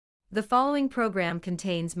The following program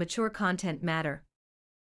contains mature content matter.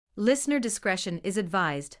 Listener discretion is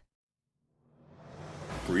advised.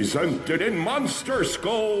 Presented in Monster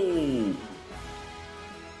Skull!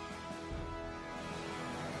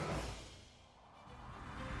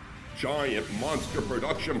 Giant Monster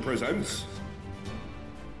Production presents...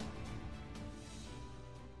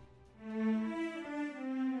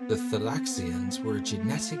 The Thalaxians were a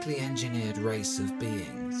genetically engineered race of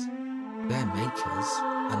beings. Their makers,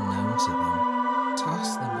 unknown to them,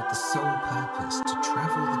 tasked them with the sole purpose to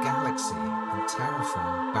travel the galaxy and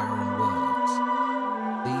terraform barren worlds.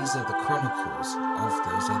 These are the Chronicles of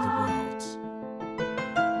those other worlds.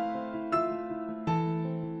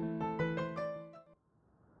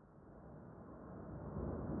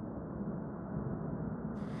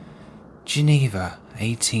 Geneva,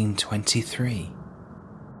 1823.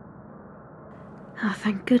 Oh,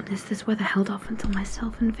 thank goodness this weather held off until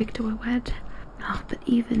myself and Victor were wed. Oh, but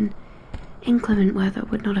even inclement weather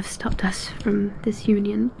would not have stopped us from this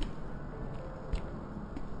union.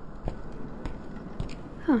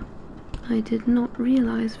 Huh. I did not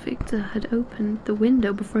realize Victor had opened the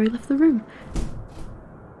window before he left the room.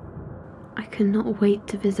 I cannot wait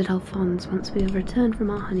to visit Alphonse once we have returned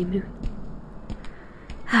from our honeymoon.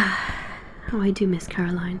 How I do miss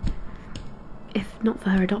Caroline. If not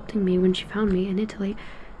for her adopting me when she found me in Italy,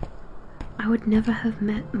 I would never have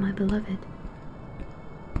met my beloved.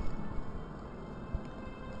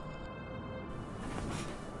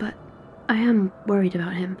 But I am worried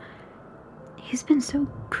about him. He's been so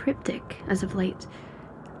cryptic as of late,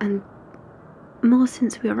 and more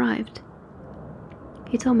since we arrived.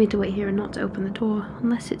 He told me to wait here and not to open the door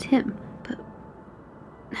unless it's him,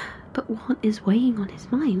 but what is weighing on his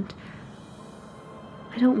mind?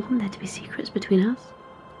 I don't want there to be secrets between us.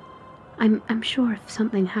 I'm sure if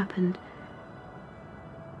something happened,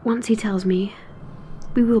 once he tells me,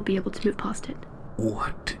 we will be able to move past it.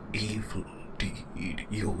 What evil deed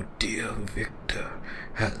your dear Victor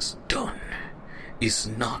has done is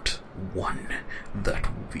not one that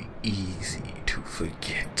will be easy to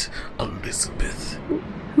forget, Elizabeth.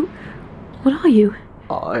 What are you?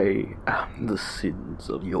 I am the sins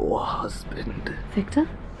of your husband. Victor?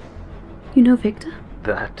 You know Victor?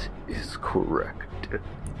 That is correct.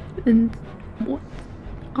 And what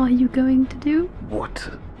are you going to do? What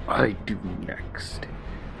I do next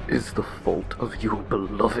is the fault of your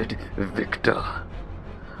beloved Victor.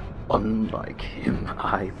 Unlike him,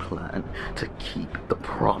 I plan to keep the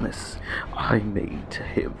promise I made to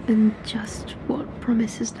him. And just what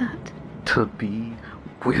promise is that? To be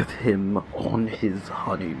with him on his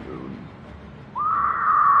honeymoon.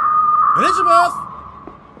 Elizabeth!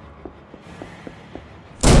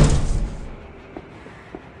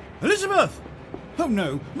 Elizabeth! Oh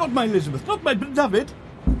no, not my Elizabeth, not my beloved!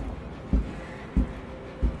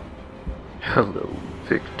 Hello,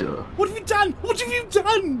 Victor. What have you done? What have you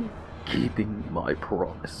done? Keeping my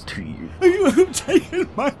promise to you. You have taken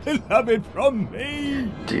my beloved from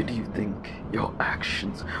me! Did you think your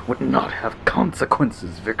actions would not have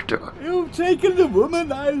consequences, Victor? You've taken the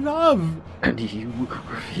woman I love! And you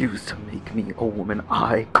refuse to make me a woman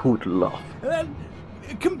I could love. Then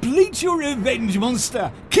complete your revenge,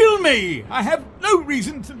 monster! Kill me! I have no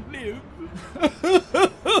reason to live!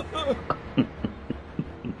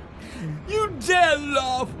 You dare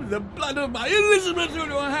laugh with the blood of my Elizabeth on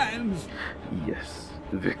your hands! Yes,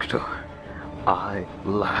 Victor. I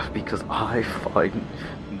laugh because I find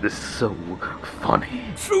this so funny.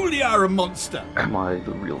 Truly are a monster! Am I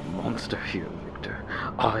the real monster here, Victor?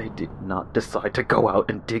 I did not decide to go out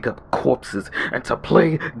and dig up corpses and to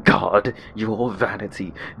play God. Your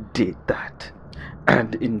vanity did that.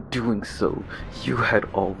 And in doing so, you had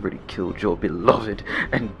already killed your beloved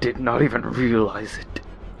and did not even realize it.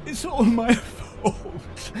 It's all my fault.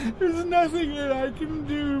 There's nothing that I can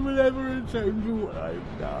do but ever atone for what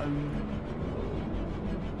I've done.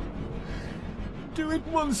 Do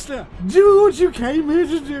it, monster! Do what you came here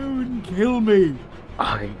to do and kill me!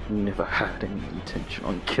 I never had any intention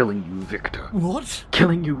on killing you, Victor. What?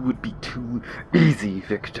 Killing you would be too easy,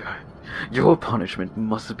 Victor. Your punishment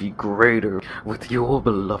must be greater with your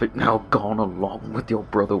beloved now gone along with your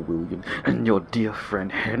brother William and your dear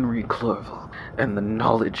friend Henry Clerval, and the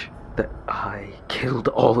knowledge that I killed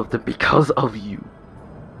all of them because of you.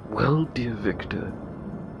 Well, dear Victor,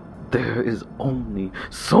 there is only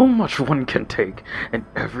so much one can take, and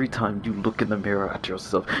every time you look in the mirror at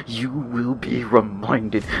yourself, you will be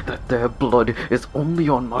reminded that their blood is only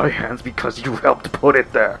on my hands because you helped put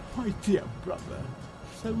it there. My dear brother,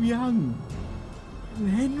 so young. And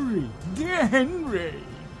Henry, dear Henry,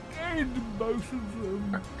 dead both of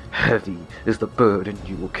them. Heavy is the burden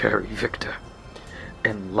you will carry, Victor.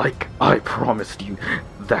 And like I promised you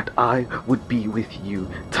that I would be with you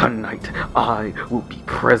tonight, I will be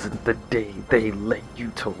present the day they lay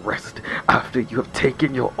you to rest after you have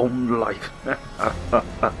taken your own life.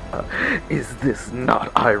 Is this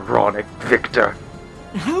not ironic, Victor?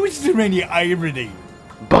 How is there any irony?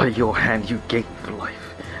 By your hand you gave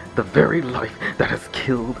life, the very life that has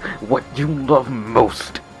killed what you love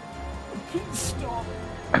most. Please stop.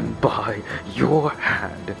 And by your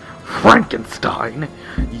hand, Frankenstein,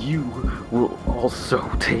 you will also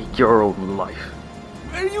take your own life.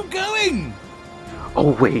 Where are you going?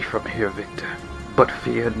 Away from here, Victor. But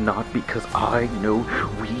fear not, because I know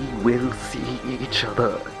we will see each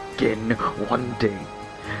other again one day,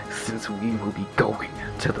 since we will be going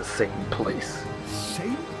to the same place.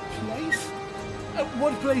 Same place?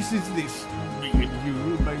 What place is this? Me and you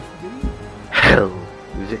will both be? Hell,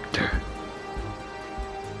 Victor.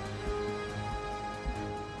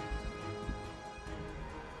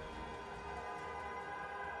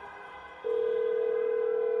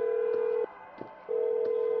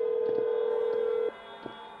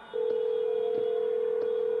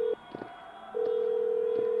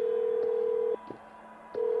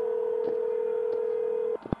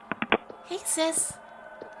 Hey sis.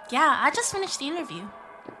 Yeah, I just finished the interview.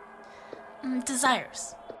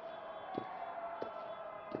 Desires.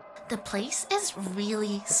 The place is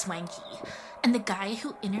really swanky. And the guy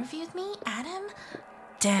who interviewed me, Adam,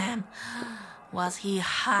 damn, was he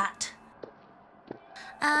hot.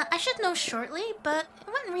 I should know shortly, but it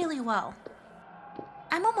went really well.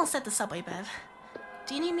 I'm almost at the subway, Bev.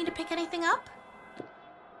 Do you need me to pick anything up?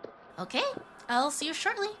 Okay, I'll see you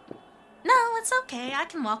shortly. No, it's okay. I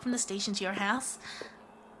can walk from the station to your house.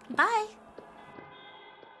 Bye.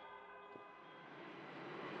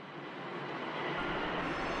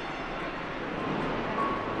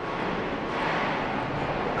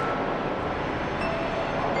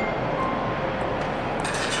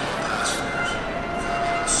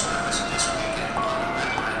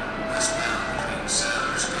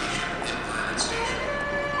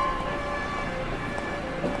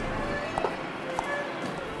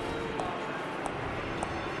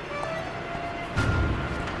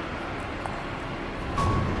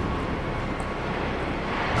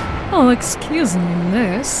 Oh, excuse me,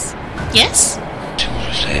 miss. Yes?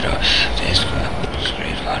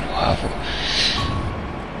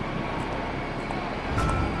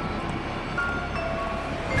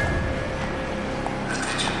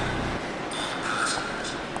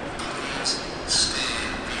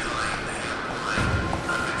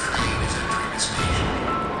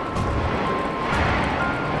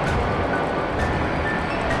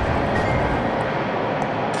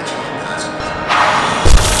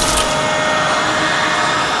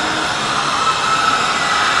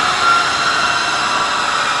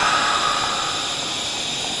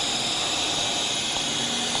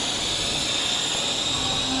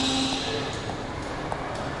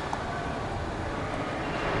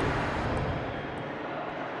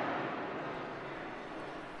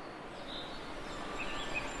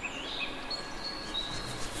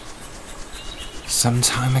 Some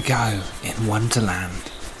time ago in Wonderland.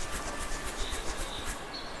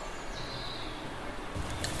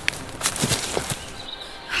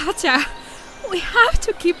 Hatya, we have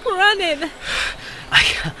to keep running.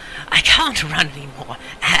 I can't run anymore.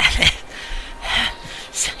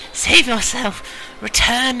 Save yourself.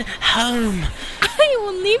 Return home. I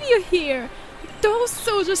will leave you here. Those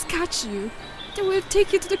soldiers catch you. They will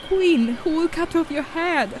take you to the Queen, who will cut off your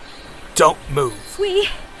head. Don't move. We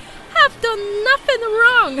have done nothing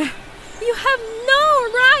wrong. You have no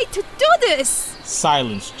right to do this.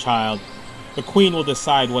 Silence, child. The Queen will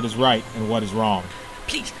decide what is right and what is wrong.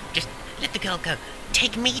 Please, just let the girl go.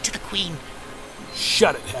 Take me to the Queen.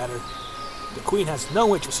 Shut it, Hatter. The Queen has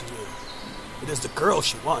no interest in you. It is the girl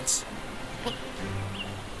she wants.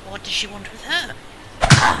 What does she want with her?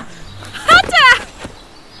 Hatter!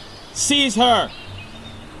 Seize her!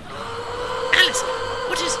 Alice,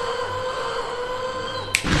 what is...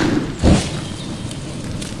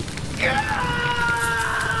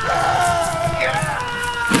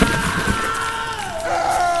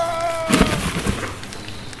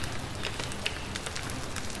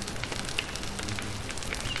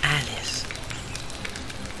 Alice.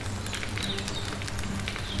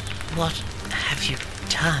 What have you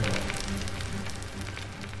done?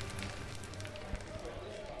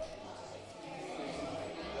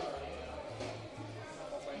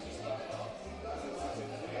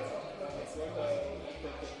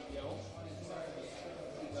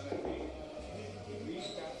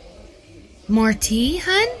 More tea,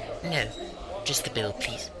 hun? No, just the bill,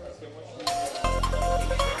 please.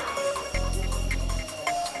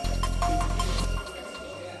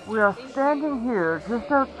 We are standing here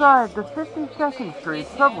just outside the 52nd Street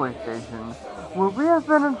subway station, where we have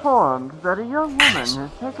been informed that a young woman has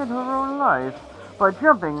taken her own life by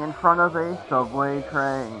jumping in front of a subway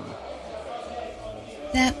train.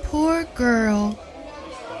 That poor girl.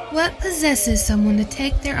 What possesses someone to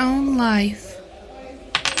take their own life?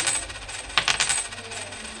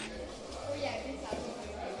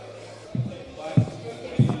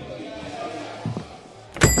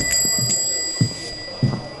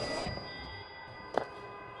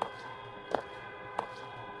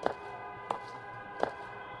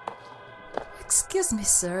 Excuse me,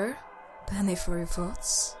 sir. Penny for your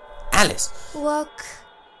votes. Alice! Walk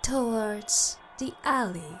towards the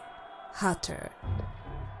alley, Hatter.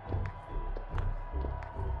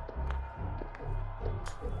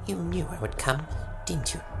 You knew I would come,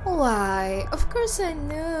 didn't you? Why, of course I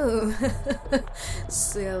knew.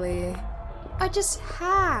 Silly. I just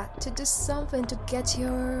had to do something to get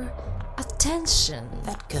your attention.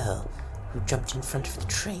 That girl who jumped in front of the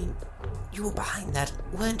train. You were behind that,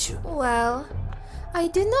 weren't you? Well, I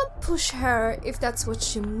did not push her, if that's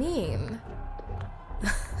what you mean.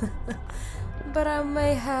 But I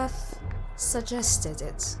may have suggested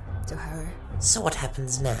it to her. So what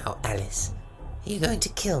happens now, Alice? Are you going to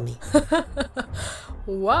kill me?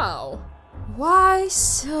 Wow. Why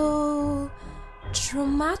so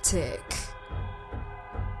dramatic?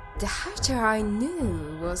 The Hatter I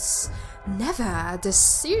knew was never this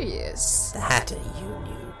serious. The Hatter you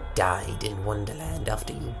knew died in Wonderland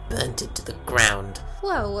after you burnt it to the ground.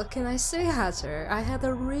 Well, what can I say, Hatter? I had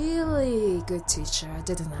a really good teacher,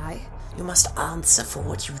 didn't I? You must answer for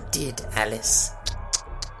what you did, Alice.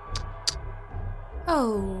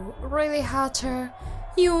 Oh, really, Hatter?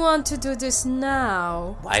 You want to do this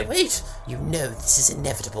now? Why wait? You know this is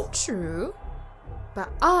inevitable. True. But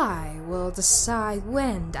I will decide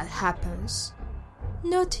when that happens.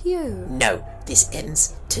 Not you. No, this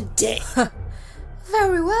ends today.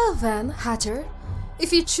 Very well then, Hatter.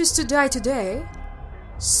 If you choose to die today,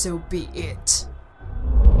 so be it.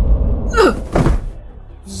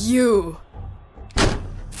 You!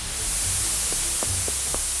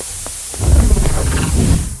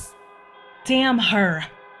 Damn her!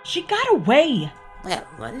 She got away! Well,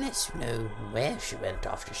 unless you know where she went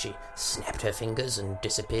after she snapped her fingers and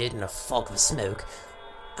disappeared in a fog of smoke,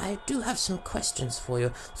 I do have some questions for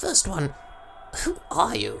you. First one, who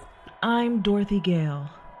are you? I'm Dorothy Gale.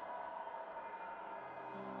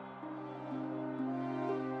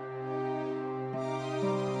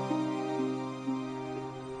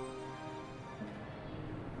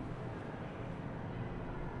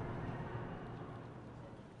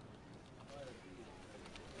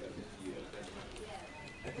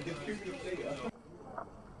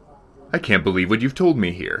 I can't believe what you've told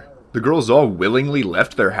me here. The girls all willingly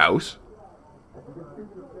left their house?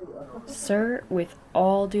 Sir, with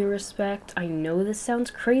all due respect, I know this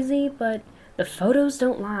sounds crazy, but the photos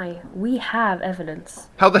don't lie. We have evidence.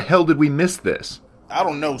 How the hell did we miss this? I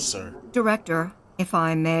don't know, sir. Director, if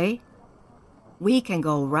I may, we can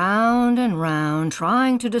go round and round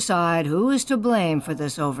trying to decide who is to blame for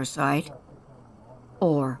this oversight.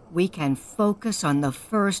 Or we can focus on the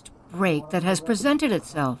first break that has presented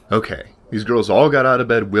itself. Okay, these girls all got out of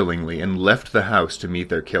bed willingly and left the house to meet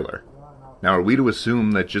their killer. Now are we to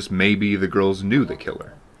assume that just maybe the girls knew the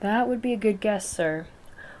killer? That would be a good guess, sir.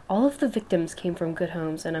 All of the victims came from good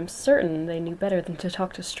homes, and I'm certain they knew better than to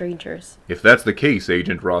talk to strangers. If that's the case,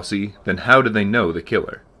 Agent Rossi, then how did they know the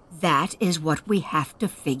killer? That is what we have to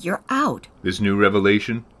figure out. This new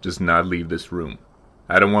revelation does not leave this room.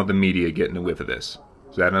 I don't want the media getting a whiff of this.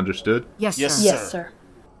 Is that understood? Yes, sir. Yes, sir.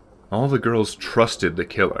 All the girls trusted the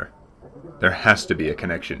killer. There has to be a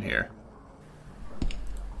connection here.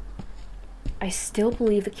 I still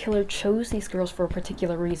believe the killer chose these girls for a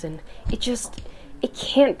particular reason. It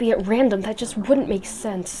can't be at random. That just wouldn't make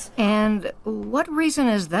sense. And what reason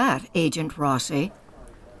is that, Agent Rossi?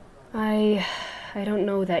 I don't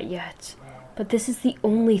know that yet. But this is the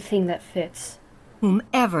only thing that fits.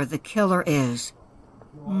 Whomever the killer is,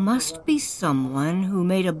 must be someone who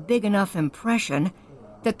made a big enough impression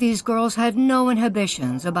that these girls had no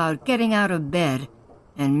inhibitions about getting out of bed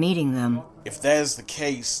and meeting them. If that is the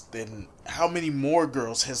case, then how many more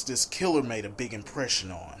girls has this killer made a big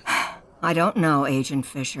impression on? I don't know, Agent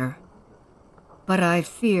Fisher. But I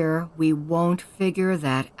fear we won't figure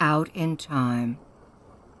that out in time.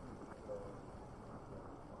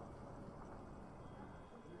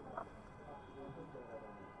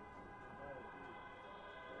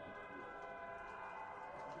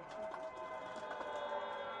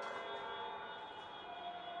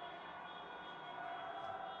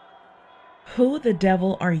 Who the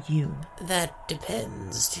devil are you? That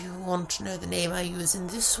depends. Do you want to know the name I use in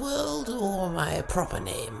this world or my proper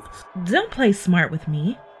name? Don't play smart with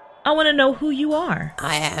me. I want to know who you are.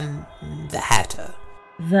 I am the Hatter.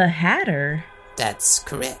 The Hatter? That's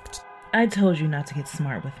correct. I told you not to get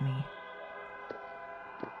smart with me.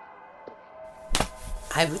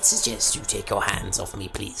 I would suggest you take your hands off me,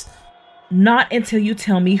 please. Not until you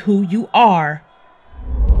tell me who you are.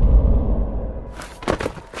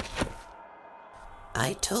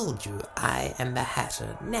 I told you I am the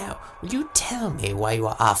Hatter. Now, will you tell me why you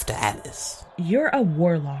are after Alice? You're a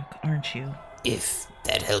warlock, aren't you? If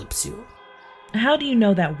that helps you. How do you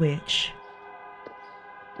know that witch?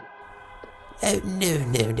 Oh,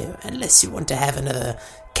 no. Unless you want to have another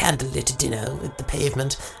candlelit dinner with the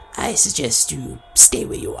pavement, I suggest you stay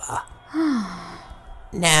where you are.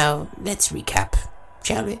 Now, let's recap,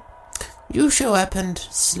 shall we? You show up and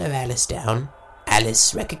slow Alice down.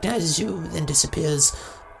 Alice recognizes you, then disappears.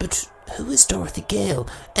 But who is Dorothy Gale?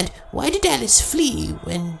 And why did Alice flee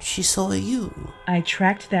when she saw you? I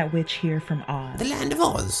tracked that witch here from Oz. The land of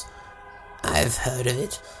Oz? I've heard of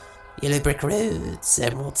it. Yellow brick roads,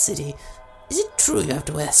 Emerald City. Is it true you have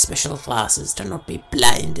to wear special glasses to not be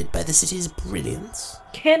blinded by the city's brilliance?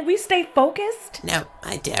 Can we stay focused? Now,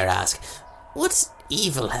 I dare ask, what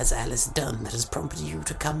evil has Alice done that has prompted you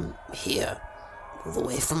to come here, all the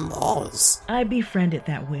way from Oz? I befriended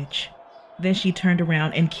that witch. Then she turned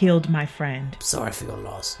around and killed my friend. Sorry for your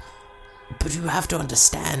loss. But you have to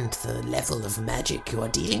understand the level of magic you are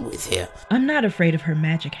dealing with here. I'm not afraid of her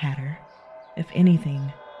magic, Hatter. If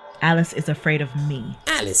anything, Alice is afraid of me.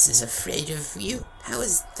 Alice is afraid of you? How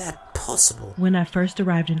is that possible? When I first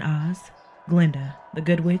arrived in Oz, Glinda, the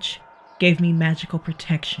good witch, gave me magical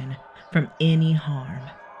protection from any harm.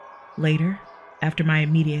 Later, after my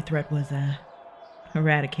immediate threat was,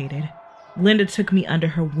 eradicated, Glinda took me under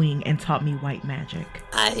her wing and taught me white magic.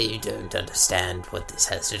 I don't understand what this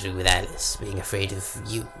has to do with Alice being afraid of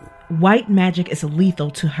you. White magic is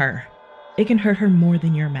lethal to her. It can hurt her more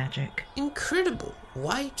than your magic. Incredible.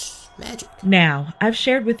 White magic. Now, I've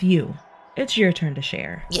shared with you. It's your turn to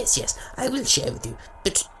share. Yes, I will share with you.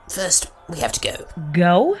 But first, we have to go.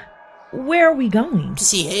 Go? Where are we going? To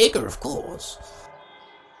see Hager, of course.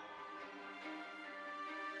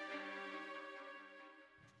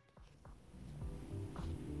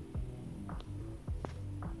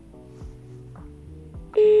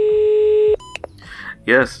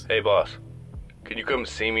 Yes. Hey, boss. Can you come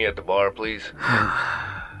see me at the bar, please?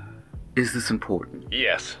 Is this important?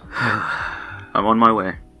 Yes. I'm on my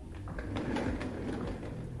way.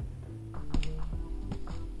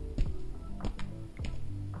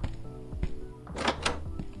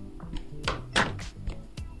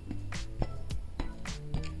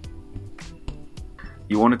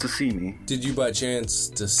 You wanted to see me? Did you by chance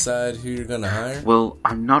decide who you're gonna hire? Well,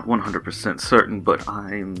 I'm not 100% certain, but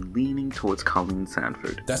I'm leaning towards Colleen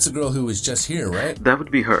Sanford. That's the girl who was just here, right? That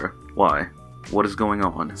would be her. Why? What is going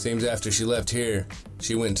on? Seems after she left here,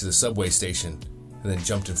 she went to the subway station and then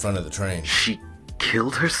jumped in front of the train. She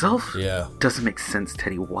killed herself? Yeah. Doesn't make sense,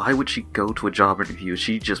 Teddy. Why would she go to a job interview?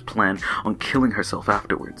 She just planned on killing herself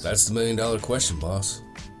afterwards. That's the million-dollar question, boss.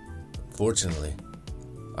 Fortunately,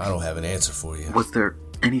 I don't have an answer for you. Was there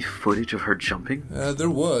any footage of her jumping? There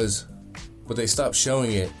was, but they stopped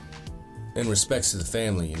showing it in respects to the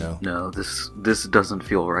family, you know. No, this doesn't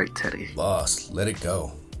feel right, Teddy. Boss, let it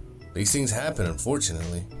go. These things happen,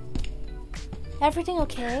 unfortunately. Everything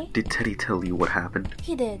okay? Did Teddy tell you what happened?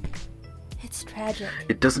 He did. It's tragic.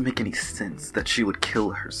 It doesn't make any sense that she would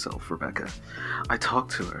kill herself, Rebecca. I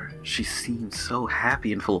talked to her. She seemed so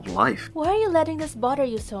happy and full of life. Why are you letting this bother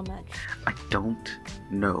you so much? I don't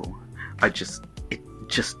know. It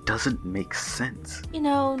just doesn't make sense. You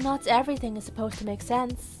know, not everything is supposed to make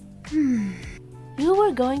sense. You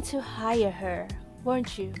were going to hire her,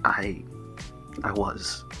 weren't you? I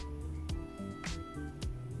was.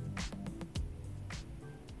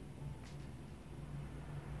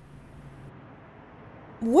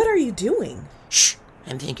 What are you doing? Shh,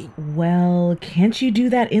 I'm thinking. Well, can't you do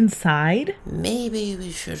that inside? Maybe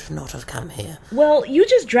we should not have come here. Well, you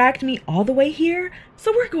just dragged me all the way here,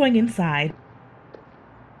 so we're going inside.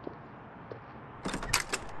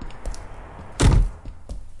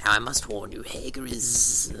 Now, I must warn you, Hager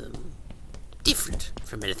is different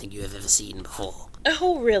from anything you have ever seen before.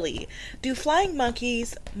 Oh, really? Do flying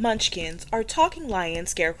monkeys, munchkins, or talking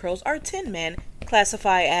lions, scarecrows, or tin men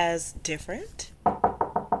classify as different?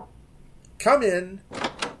 Come in.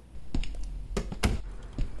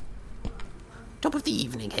 Top of the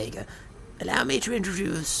evening, Hager. Allow me to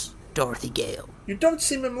introduce Dorothy Gale. You don't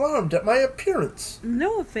seem alarmed at my appearance.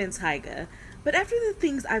 No offense, Hager, But after the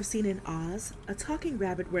things I've seen in Oz, a talking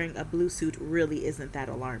rabbit wearing a blue suit really isn't that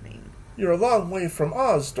alarming. You're a long way from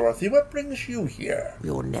Oz, Dorothy. What brings you here?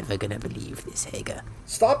 You're never gonna believe this, Hager.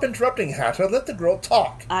 Stop interrupting, Hatter. Let the girl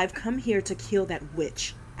talk. I've come here to kill that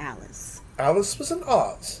witch, Alice. Alice was in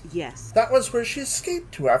Oz? Yes. That was where she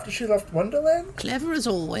escaped to after she left Wonderland? Clever as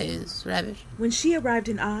always, Rabbit. When she arrived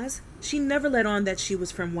in Oz, she never let on that she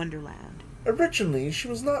was from Wonderland. Originally, she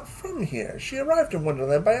was not from here. She arrived in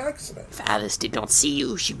Wonderland by accident. If Alice did not see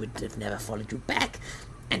you, she would have never followed you back.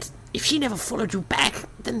 And if she never followed you back,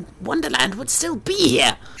 then Wonderland would still be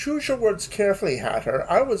here. Choose your words carefully, Hatter.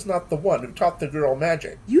 I was not the one who taught the girl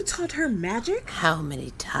magic. You taught her magic? How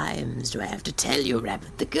many times do I have to tell you,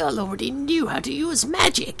 Rabbit? The girl already knew how to use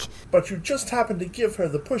magic. But you just happened to give her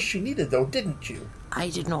the push she needed, though, didn't you? I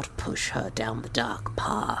did not push her down the dark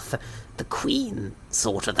path. The Queen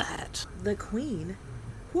saw to that. The Queen?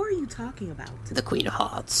 Who are you talking about? The Queen of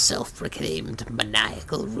Hearts, self-proclaimed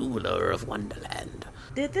maniacal ruler of Wonderland.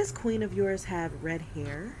 Did this queen of yours have red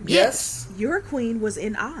hair? Yes. Your queen was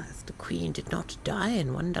in Oz. The queen did not die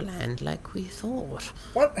in Wonderland like we thought.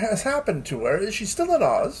 What has happened to her? Is she still in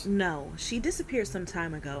Oz? No, she disappeared some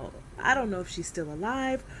time ago. I don't know if she's still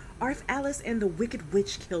alive or if Alice and the Wicked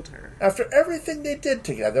Witch killed her. After everything they did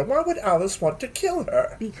together, why would Alice want to kill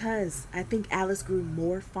her? Because I think Alice grew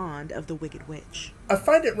more fond of the Wicked Witch. I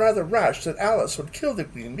find it rather rash that Alice would kill the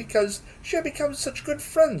Queen because she had become such good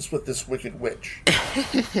friends with this Wicked Witch.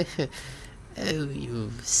 Oh,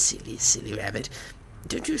 you silly, silly rabbit.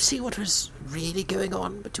 Don't you see what was really going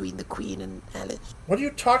on between the Queen and Alice? What are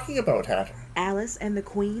you talking about, Hatter? Alice and the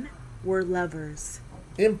Queen were lovers.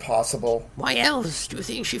 Impossible. Why else do you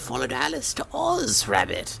think she followed Alice to Oz,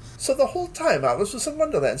 Rabbit? So the whole time Alice was in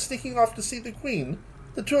Wonderland sneaking off to see the Queen,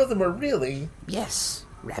 the two of them were really... Yes,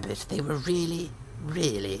 Rabbit, they were really...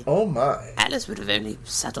 Oh my. Alice would have only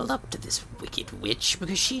settled up to this wicked witch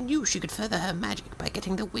because she knew she could further her magic by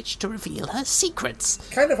getting the witch to reveal her secrets.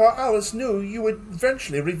 Kind of how Alice knew you would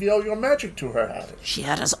eventually reveal your magic to her, Hatter. She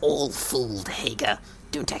had us all fooled, Hager.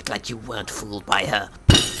 Don't act like you weren't fooled by her.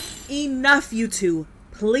 Enough, you two.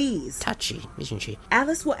 Please. Touchy, isn't she?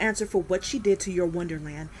 Alice will answer for what she did to your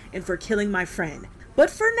Wonderland and for killing my friend.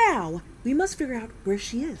 But for now, we must figure out where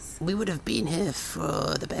she is. We would have been here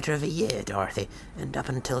for the better of a year, Dorothy, and up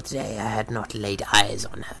until today I had not laid eyes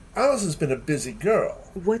on her. Alice has been a busy girl.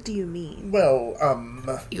 What do you mean? Well,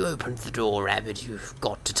 You opened the door, Rabbit. You've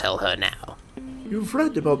got to tell her now. You've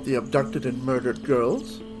read about the abducted and murdered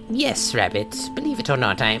girls? Yes, Rabbit. Believe it or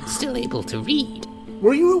not, I am still able to read.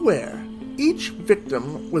 Were you aware? Each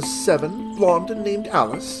victim was 7, blonde and named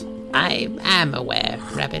Alice. I am aware,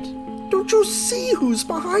 Rabbit. Don't you see who's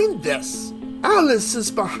behind this? Alice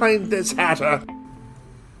is behind this, Hatter.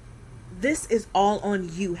 This is all on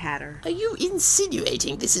you, Hatter. Are you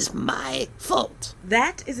insinuating this is my fault?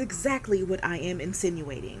 That is exactly what I am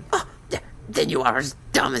insinuating. Oh, then you are as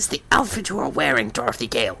dumb as the outfit you are wearing, Dorothy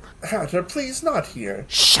Gale. Hatter, please not here.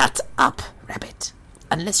 Shut up, Rabbit.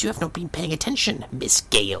 Unless you have not been paying attention, Miss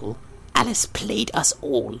Gale. Alice played us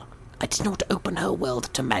all. I did not open her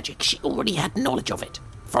world to magic. She already had knowledge of it.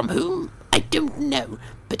 From whom? I don't know.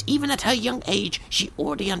 But even at her young age, she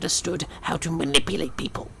already understood how to manipulate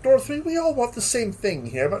people. Dorothy, we all want the same thing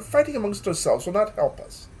here, but fighting amongst ourselves will not help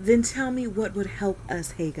us. Then tell me what would help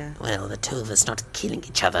us, Hager. Well, the two of us not killing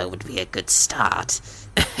each other would be a good start.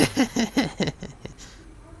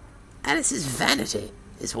 Alice's vanity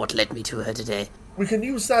is what led me to her today. We can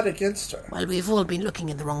use that against her. While we've all been looking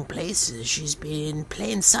in the wrong places, she's been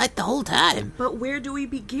playing sight the whole time. But where do we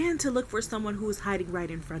begin to look for someone who is hiding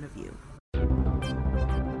right in front of you?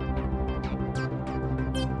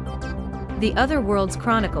 The Other Worlds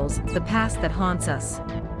Chronicles, The Past That Haunts Us,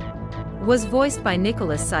 was voiced by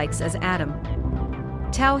Nicholas Sykes as Adam,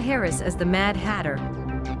 Tao Harris as the Mad Hatter,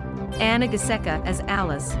 Anna Gasecka as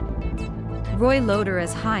Alice, Roy Loder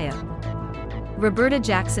as Haya, Roberta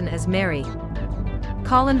Jackson as Mary,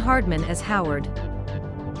 Colin Hardman as Howard,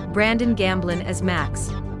 Brandon Gamblin as Max,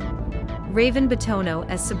 Raven Batono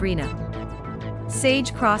as Sabrina,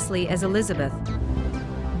 Sage Crossley as Elizabeth,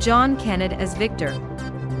 John Kennett as Victor,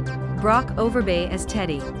 Brock Overbay as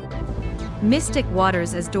Teddy, Mystic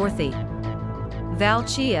Waters as Dorothy, Val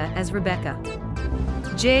Chia as Rebecca,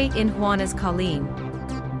 Jay Inhuan as Colleen,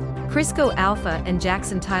 Crisco Alpha and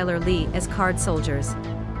Jackson Tyler Lee as Card Soldiers,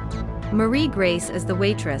 Marie Grace as the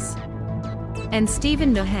Waitress, and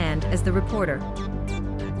Stephen Nohand as the reporter.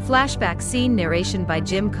 Flashback scene narration by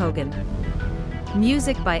Jim Cogan.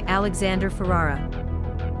 Music by Alexander Ferrara.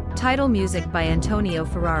 Title music by Antonio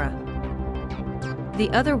Ferrara. The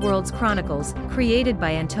Other Worlds Chronicles, created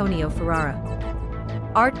by Antonio Ferrara.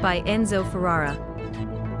 Art by Enzo Ferrara.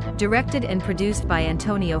 Directed and produced by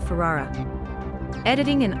Antonio Ferrara.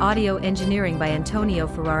 Editing and audio engineering by Antonio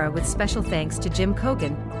Ferrara with special thanks to Jim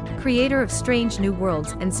Cogan, creator of Strange New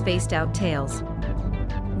Worlds and Spaced Out Tales.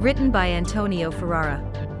 Written by Antonio Ferrara.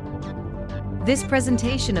 This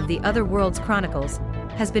presentation of the Other Worlds Chronicles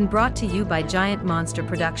has been brought to you by Giant Monster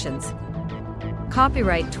Productions.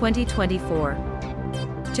 Copyright 2024.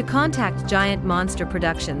 To contact Giant Monster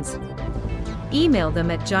Productions, email them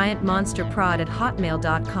at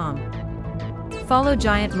giantmonsterprod@hotmail.com. Follow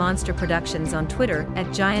Giant Monster Productions on Twitter at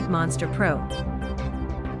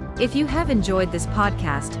GiantMonsterPro. If you have enjoyed this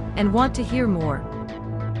podcast and want to hear more,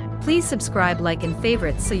 please subscribe, like, and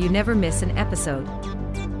favorite so you never miss an episode.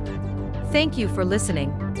 Thank you for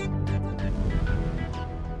listening.